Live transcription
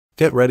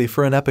Get ready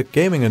for an epic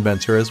gaming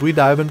adventure as we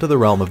dive into the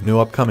realm of new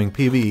upcoming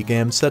PVE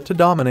games set to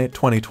dominate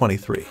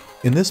 2023.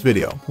 In this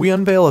video, we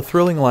unveil a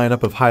thrilling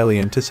lineup of highly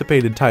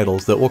anticipated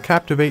titles that will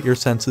captivate your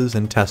senses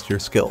and test your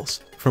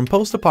skills. From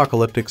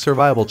post-apocalyptic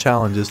survival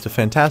challenges to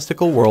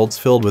fantastical worlds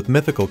filled with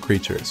mythical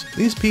creatures,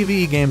 these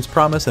PVE games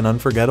promise an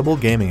unforgettable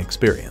gaming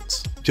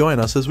experience. Join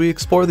us as we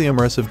explore the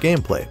immersive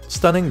gameplay,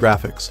 stunning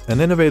graphics,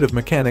 and innovative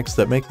mechanics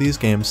that make these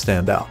games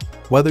stand out.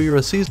 Whether you're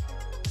a seasoned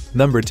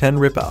Number 10.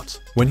 Ripout.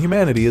 When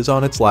humanity is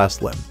on its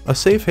last limb, a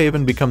safe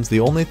haven becomes the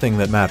only thing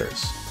that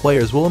matters.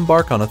 Players will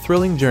embark on a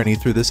thrilling journey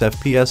through this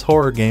FPS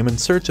horror game in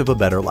search of a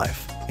better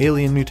life.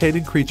 Alien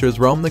mutated creatures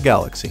roam the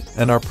galaxy,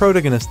 and our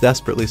protagonist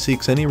desperately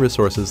seeks any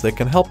resources that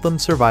can help them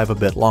survive a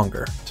bit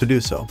longer. To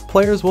do so,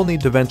 players will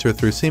need to venture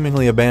through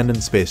seemingly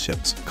abandoned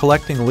spaceships,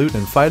 collecting loot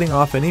and fighting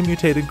off any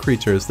mutated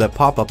creatures that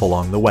pop up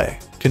along the way.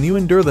 Can you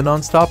endure the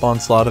non-stop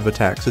onslaught of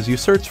attacks as you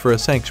search for a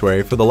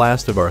sanctuary for the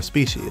last of our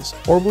species,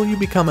 or will you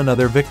become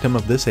another victim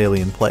of this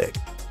alien plague?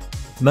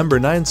 Number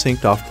 9.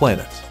 Synced Off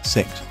Planet.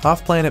 Synced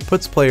Off Planet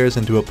puts players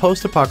into a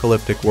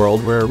post-apocalyptic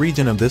world where a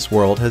region of this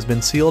world has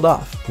been sealed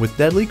off, with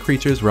deadly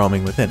creatures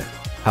roaming within it.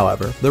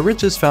 However, the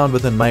riches found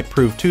within might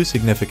prove too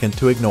significant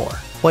to ignore.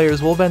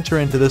 Players will venture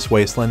into this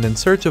wasteland in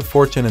search of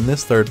fortune in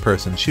this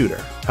third-person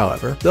shooter.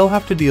 However, they'll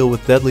have to deal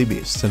with deadly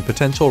beasts and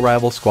potential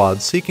rival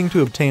squads seeking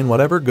to obtain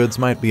whatever goods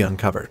might be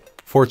uncovered.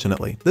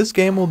 Fortunately, this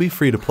game will be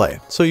free to play,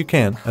 so you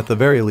can, at the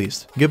very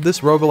least, give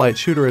this roguelite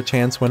shooter a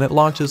chance when it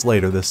launches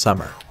later this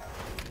summer.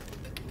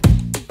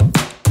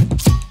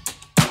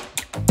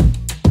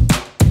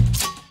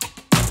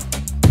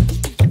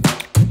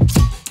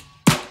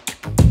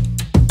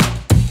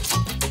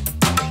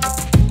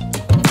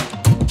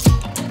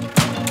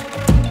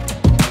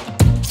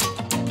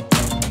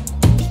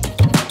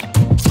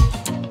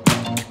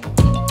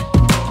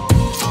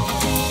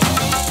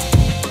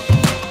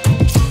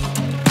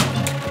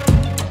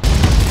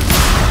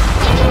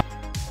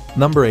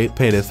 Number 8.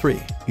 Payday 3.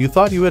 You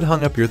thought you had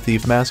hung up your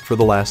thief mask for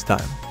the last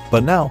time,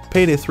 but now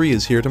Payday 3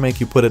 is here to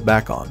make you put it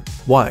back on.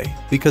 Why?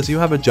 Because you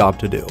have a job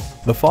to do.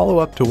 The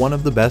follow-up to one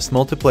of the best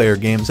multiplayer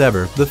games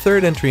ever, the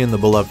third entry in the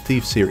beloved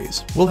Thief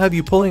series, will have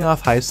you pulling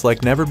off heists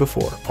like never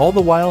before, all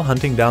the while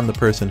hunting down the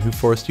person who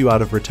forced you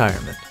out of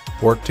retirement.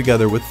 Work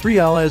together with 3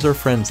 allies or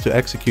friends to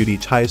execute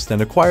each heist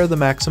and acquire the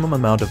maximum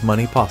amount of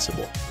money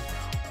possible.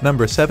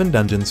 Number 7.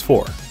 Dungeons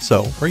 4.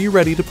 So, are you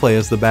ready to play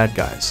as the bad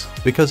guys?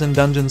 Because in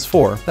Dungeons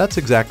 4, that's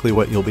exactly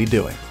what you'll be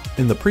doing.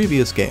 In the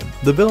previous game,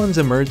 the villains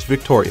emerged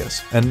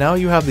victorious, and now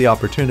you have the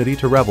opportunity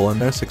to revel in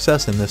their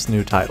success in this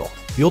new title.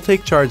 You'll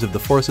take charge of the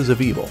forces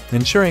of evil,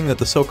 ensuring that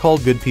the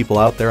so-called good people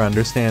out there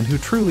understand who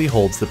truly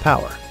holds the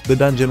power. The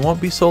dungeon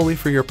won't be solely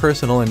for your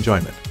personal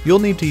enjoyment. You'll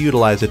need to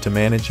utilize it to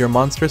manage your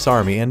monstrous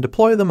army and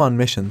deploy them on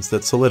missions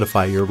that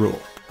solidify your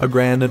rule. A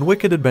grand and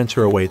wicked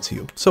adventure awaits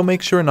you, so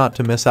make sure not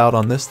to miss out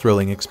on this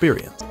thrilling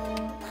experience.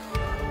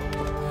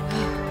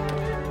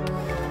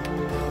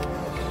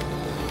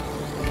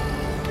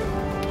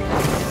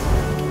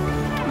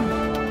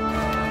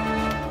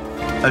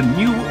 A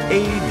new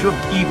age of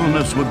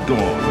evilness would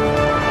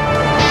dawn.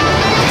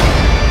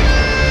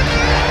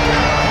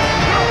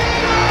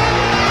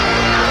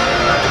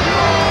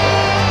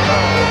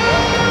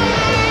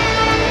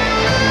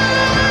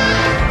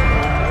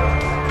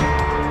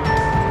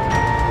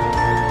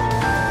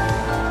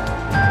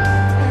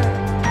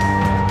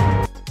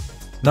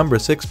 Number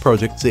 6.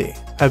 Projekt Z.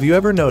 Have you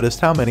ever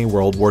noticed how many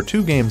World War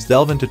II games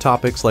delve into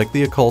topics like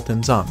the occult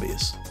and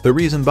zombies? The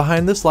reason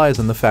behind this lies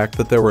in the fact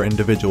that there were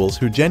individuals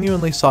who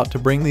genuinely sought to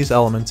bring these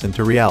elements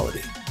into reality.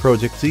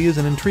 Projekt Z is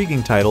an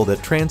intriguing title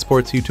that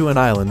transports you to an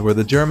island where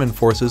the German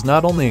forces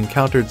not only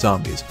encountered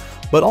zombies,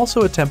 but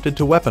also attempted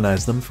to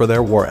weaponize them for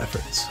their war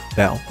efforts.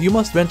 Now, you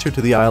must venture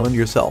to the island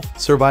yourself,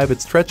 survive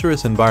its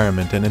treacherous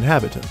environment and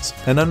inhabitants,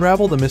 and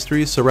unravel the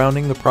mysteries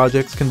surrounding the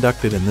projects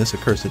conducted in this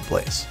accursed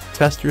place.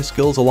 Test your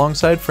skills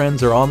alongside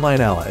friends or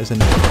online allies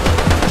and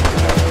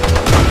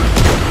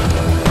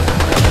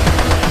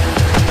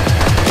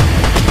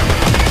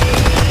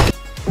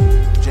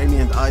Jamie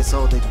and I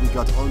saw that we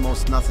got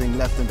almost nothing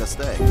left in the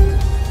stake,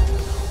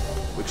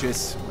 which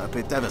is a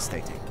bit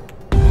devastating.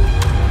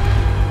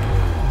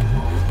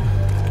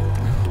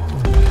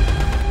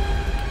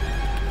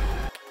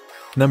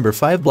 Number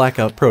 5.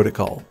 Blackout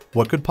Protocol.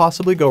 What could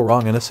possibly go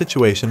wrong in a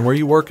situation where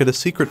you work at a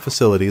secret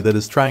facility that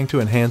is trying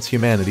to enhance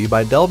humanity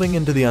by delving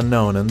into the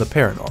unknown and the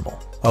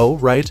paranormal? Oh,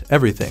 right,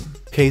 everything.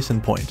 Case in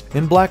point,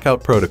 in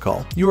Blackout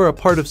Protocol, you are a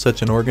part of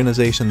such an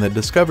organization that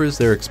discovers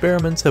their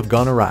experiments have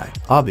gone awry,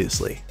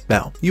 obviously.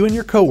 Now, you and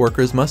your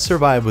co-workers must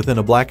survive within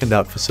a blackened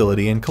out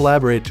facility and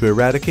collaborate to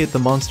eradicate the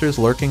monsters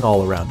lurking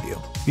all around you.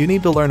 You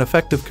need to learn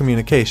effective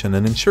communication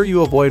and ensure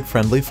you avoid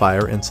friendly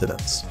fire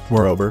incidents.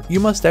 Moreover, you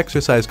must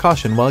exercise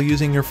caution while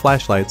using your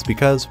flashlights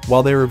because,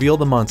 while they reveal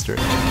the monsters,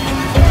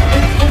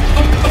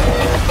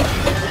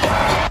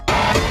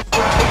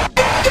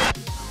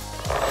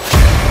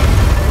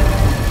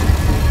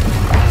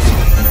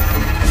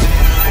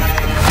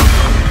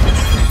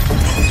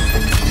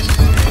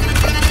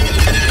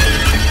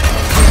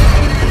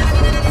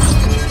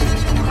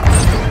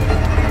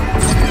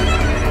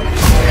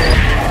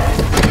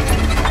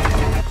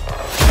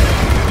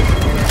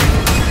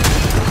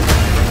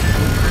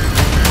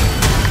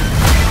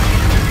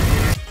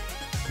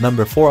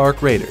 Number 4.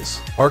 Arc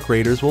Raiders. Arc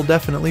Raiders will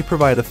definitely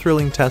provide a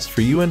thrilling test for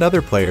you and other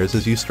players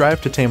as you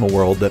strive to tame a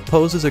world that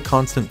poses a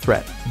constant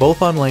threat,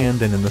 both on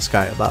land and in the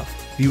sky above.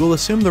 You will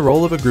assume the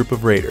role of a group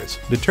of raiders,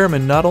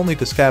 determined not only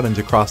to scavenge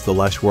across the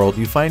lush world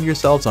you find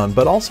yourselves on,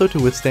 but also to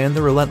withstand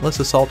the relentless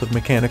assault of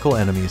mechanical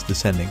enemies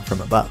descending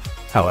from above.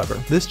 However,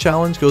 this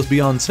challenge goes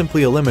beyond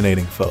simply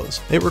eliminating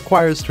foes. It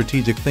requires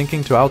strategic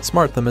thinking to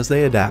outsmart them as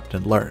they adapt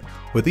and learn.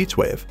 With each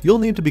wave, you'll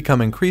need to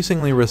become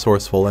increasingly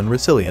resourceful and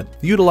resilient,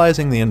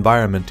 utilizing the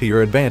environment to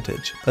your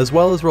advantage, as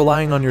well as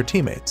relying on your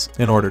teammates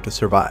in order to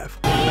survive.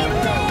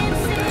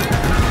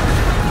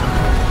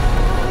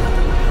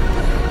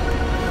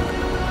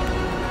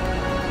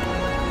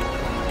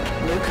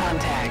 New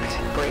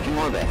contact. Breaking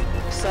orbit.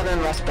 Southern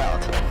Rust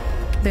Belt.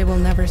 They will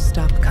never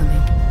stop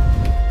coming.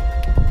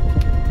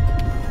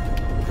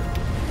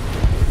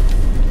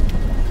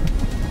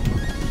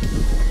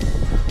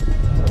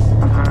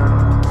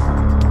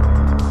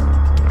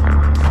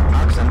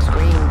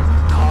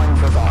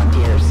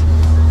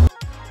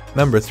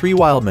 Number 3.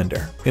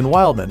 Wildmender. In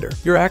Wildmender,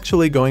 you're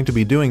actually going to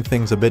be doing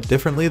things a bit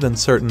differently than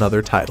certain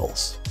other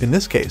titles. In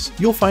this case,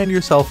 you'll find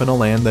yourself in a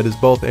land that is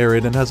both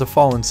arid and has a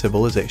fallen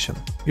civilization.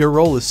 Your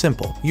role is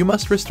simple. You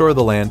must restore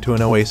the land to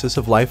an oasis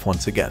of life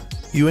once again.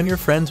 You and your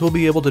friends will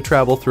be able to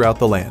travel throughout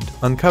the land,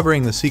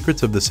 uncovering the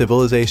secrets of the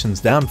civilization's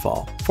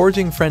downfall,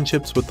 forging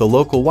friendships with the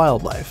local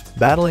wildlife,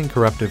 battling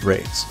corruptive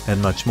raids,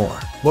 and much more.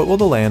 What will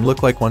the land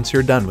look like once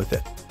you're done with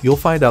it? You'll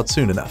find out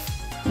soon enough.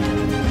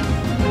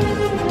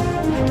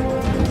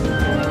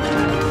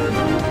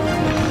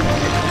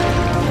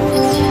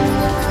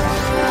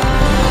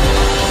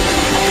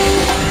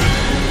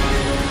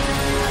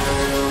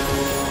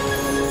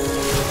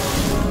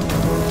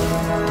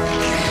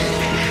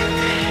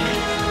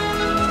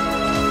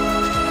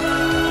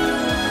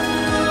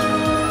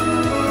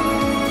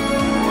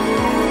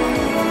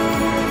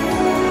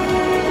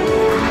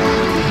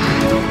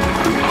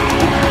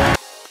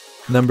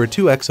 Number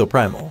 2.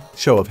 Exoprimal.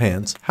 Show of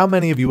hands, how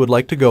many of you would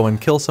like to go and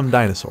kill some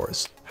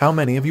dinosaurs? How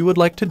many of you would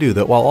like to do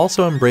that while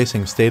also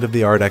embracing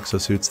state-of-the-art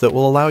exosuits that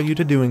will allow you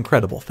to do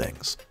incredible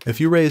things?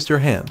 If you raised your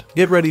hand,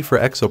 get ready for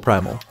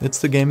Exoprimal. It's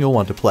the game you'll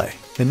want to play.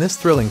 In this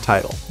thrilling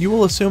title, you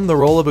will assume the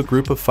role of a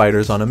group of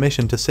fighters on a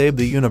mission to save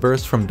the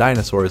universe from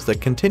dinosaurs that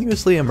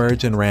continuously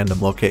emerge in random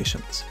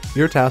locations.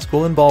 Your task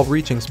will involve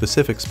reaching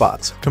specific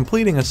spots,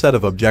 completing a set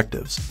of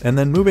objectives, and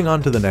then moving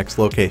on to the next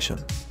location.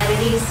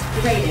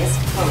 Humanity's greatest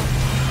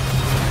hope.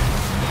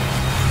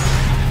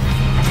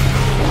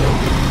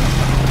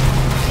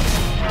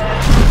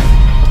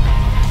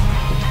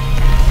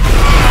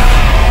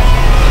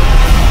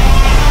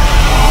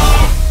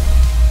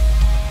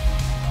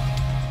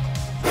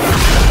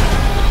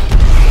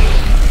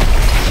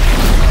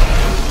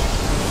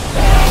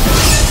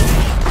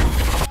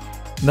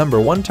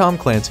 Number 1. Tom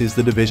Clancy's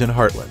The Division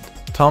Heartland.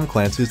 Tom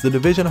Clancy's The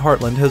Division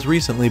Heartland has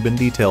recently been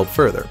detailed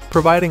further,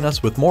 providing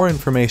us with more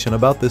information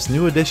about this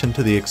new addition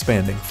to the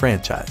expanding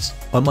franchise.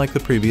 Unlike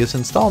the previous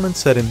installments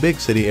set in big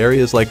city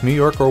areas like New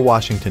York or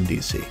Washington,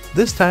 D.C.,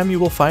 this time you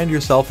will find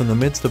yourself in the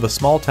midst of a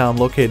small town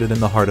located in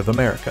the heart of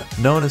America,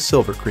 known as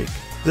Silver Creek.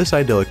 This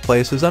idyllic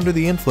place is under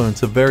the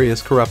influence of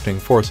various corrupting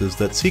forces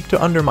that seek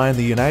to undermine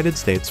the United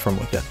States from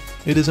within.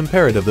 It is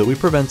imperative that we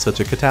prevent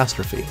such a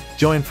catastrophe.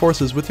 Join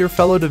forces with your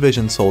fellow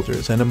Division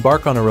soldiers and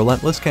embark on a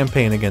relentless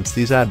campaign against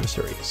these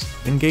adversaries.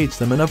 Engage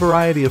them in a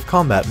variety of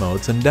combat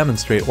modes and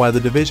demonstrate why the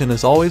Division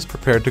is always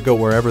prepared to go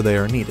wherever they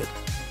are needed.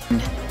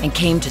 And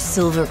came to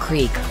Silver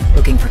Creek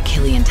looking for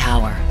Killian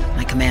Tower,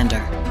 my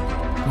commander.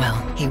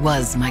 Well, he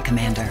was my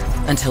commander,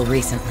 until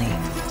recently.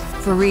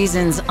 For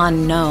reasons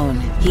unknown,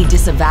 he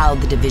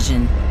disavowed the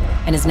Division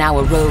and is now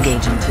a rogue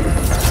agent.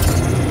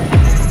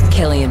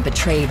 Killian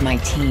betrayed my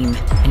team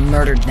and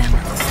murdered them.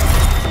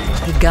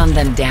 He gunned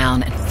them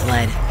down and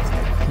fled.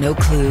 No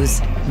clues,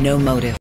 no motive.